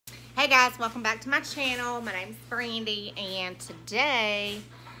guys, welcome back to my channel. My name's Brandy, and today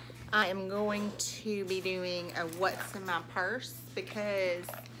I am going to be doing a what's in my purse because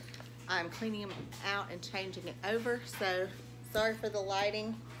I'm cleaning them out and changing it over. So sorry for the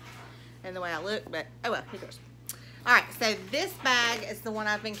lighting and the way I look, but oh well, who cares? All right, so this bag is the one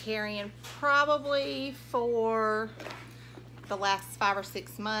I've been carrying probably for the last 5 or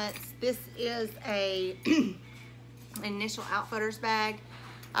 6 months. This is a Initial Outfitters bag.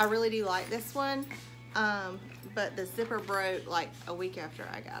 I really do like this one, but the zipper broke like a week after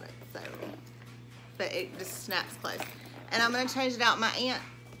I got it, so but it just snaps closed. And I'm gonna change it out. My aunt,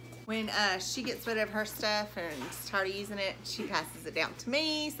 when she gets rid of her stuff and is tired of using it, she passes it down to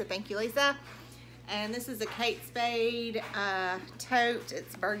me, so thank you, Lisa. And this is a Kate Spade tote.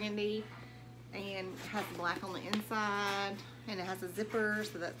 It's burgundy and has black on the inside, and it has a zipper,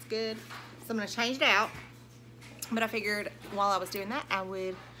 so that's good. So I'm gonna change it out. But I figured while I was doing that, I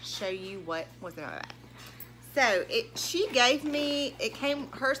would show you what was in my bag. So she gave me,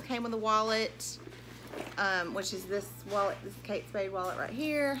 hers came with a wallet, which is this wallet, this Kate Spade wallet right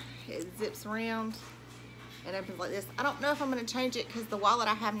here. It zips around and opens like this. I don't know if I'm gonna change it because the wallet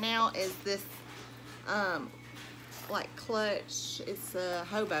I have now is this like clutch. It's a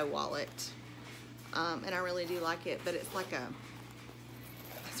hobo wallet, and I really do like it, but it's like a,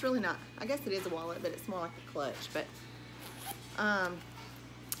 it's really not, I guess it is a wallet, but it's more like a clutch. But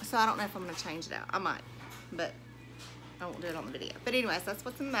so I don't know if I'm gonna change it out. I might, but I won't do it on the video. But anyways, that's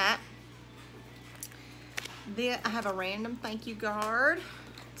what's in that. Then I have a random thank you card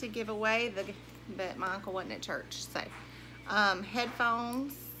to give away, but my uncle wasn't at church. So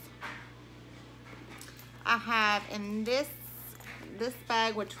headphones. I have in this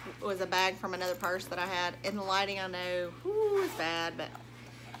bag, which was a bag from another purse that I had. In the lighting, I know, whoo, it's bad, but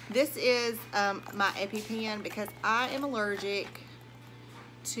this is my EpiPen because I am allergic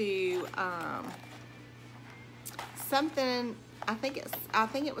to something. I think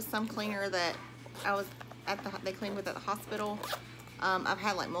it was some cleaner that I was they cleaned with at the hospital. I've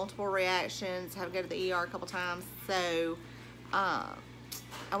had like multiple reactions. Had to go to the ER a couple times. So I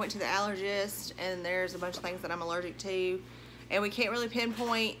went to the allergist, and there's a bunch of things that I'm allergic to, and we can't really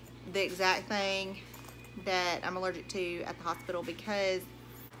pinpoint the exact thing that I'm allergic to at the hospital because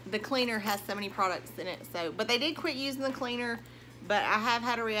the cleaner has so many products in it. So, but they did quit using the cleaner, but I have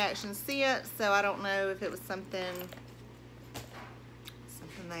had a reaction since, so I don't know if it was something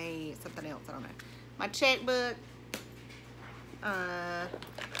else, I don't know. My checkbook,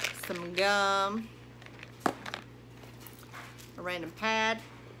 some gum, a random pad,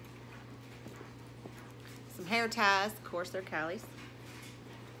 some hair ties, of course they're Kylie's.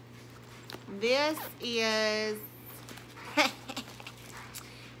 This is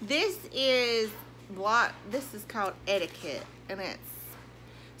this is called Etiquette, and it's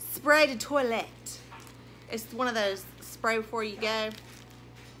spray de toilette. It's one of those spray before you go.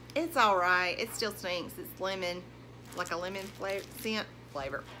 It's all right. It still stinks. It's lemon, like a lemon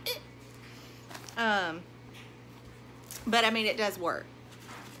flavor. But I mean, it does work.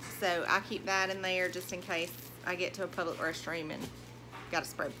 So I keep that in there just in case I get to a public restroom and got to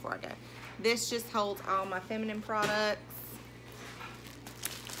spray before I go. This just holds all my feminine products.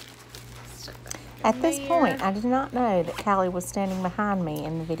 At this point, I did not know that Kylie was standing behind me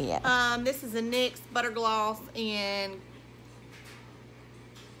in the video. This is a NYX Butter Gloss and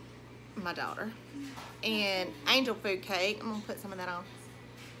my daughter. And Angel Food Cake. I'm going to put some of that on.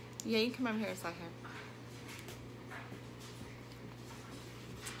 Yeah, you can come over here and say hi.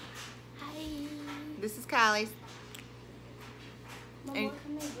 Hi. This is Kylie's. And,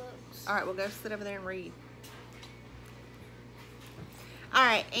 all right, we'll go sit over there and read. All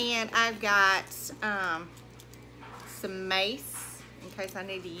right, and I've got some mace in case I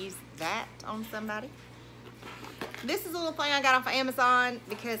need to use that on somebody. This is a little thing I got off of Amazon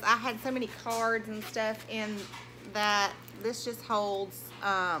because I had so many cards and stuff in that. This just holds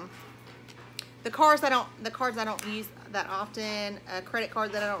the cards I don't use that often, a credit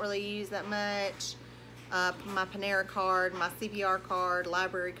card that I don't really use that much, my Panera card, my CPR card,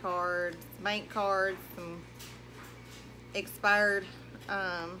 library cards, bank cards, some expired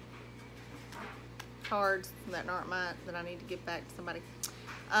cards that aren't mine that I need to give back to somebody,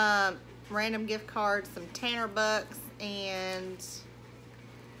 random gift cards, some Tanner Bucks, and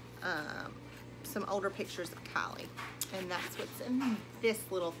some older pictures of Kylie. And that's what's in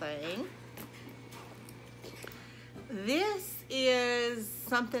this little thing. This is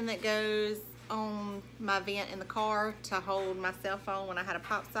something that goes on my vent in the car to hold my cell phone when I had a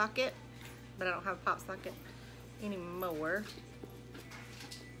pop socket, but I don't have a pop socket anymore.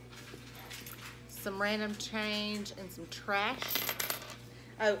 Some random change and some trash.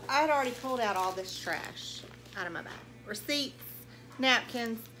 Oh, I'd already pulled out all this trash out of my bag. Receipts,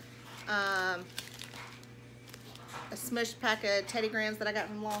 napkins, a smushed pack of Teddy Grahams that I got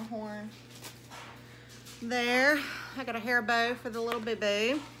from Longhorn. There, I got a hair bow for the little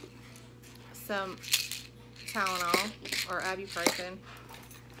boo-boo. Some Tylenol or ibuprofen.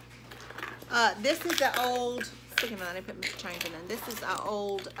 This is the old, speaking of that, I didn't put change in. This is an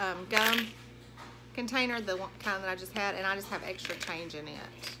old gum container, the one kind that I just had, and I just have extra change in it.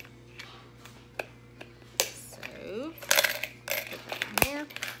 So, put that in there.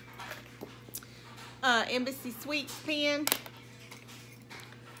 Embassy Sweets pen.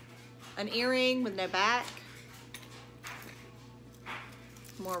 An earring with no back.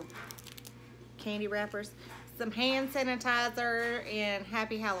 More candy wrappers. Some hand sanitizer and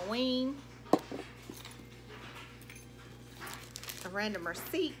Happy Halloween. A random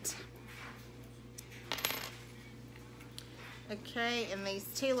receipt. Okay, in these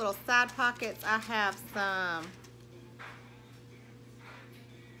two little side pockets, I have some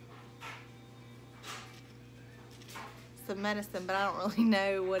medicine, but I don't really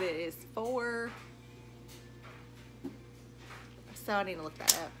know what it is for. So I need to look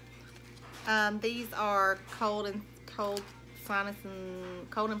that up. These are cold sinus and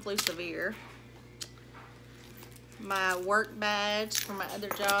cold and flu severe. My work badge for my other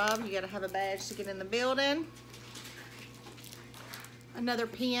job. You gotta have a badge to get in the building. Another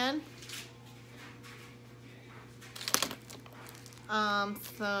pen.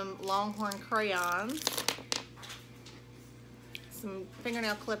 Some Longhorn crayons. Some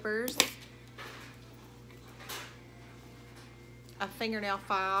fingernail clippers. A fingernail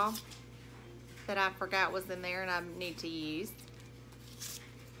file that I forgot was in there and I need to use.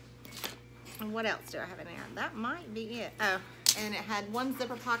 And what else do I have in there? That might be it. Oh, and it had one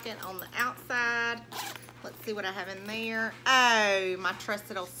zipper pocket on the outside. Let's see what I have in there. Oh, my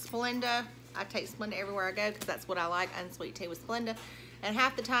trusted old Splenda. I take Splenda everywhere I go because that's what I like, unsweet tea with Splenda. And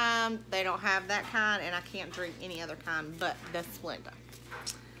half the time, they don't have that kind, and I can't drink any other kind but the Splenda.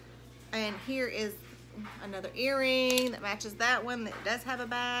 And here is another earring that matches that one that does have a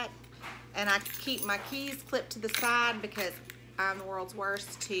back. And I keep my keys clipped to the side because I'm the world's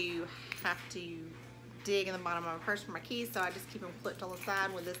worst to have to dig in the bottom of my purse for my keys, so I just keep them clipped on the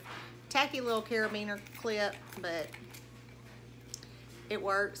side with this tacky little carabiner clip, but it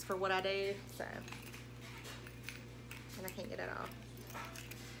works for what I do, so, and I can't get it off.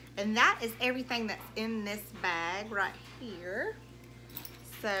 And that is everything that's in this bag right here.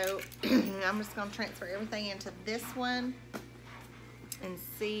 So I'm just gonna transfer everything into this one and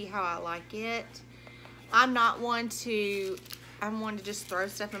see how I like it. I'm one to just throw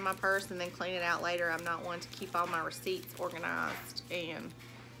stuff in my purse and then clean it out later. I'm not one to keep all my receipts organized and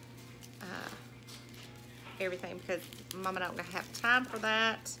everything because Mama don't have time for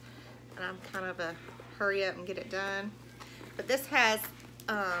that. And I'm kind of a hurry up and get it done. But this has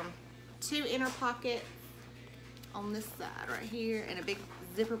two inner pockets on this side right here and a big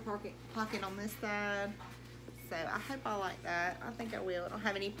zipper pocket on this side. So I hope I like that. I think I will. I don't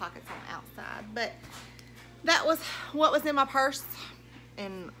have any pockets on the outside, but that was what was in my purse,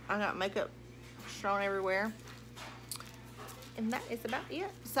 and I got makeup strewn everywhere, and that is about it.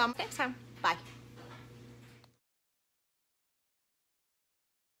 So next time, bye.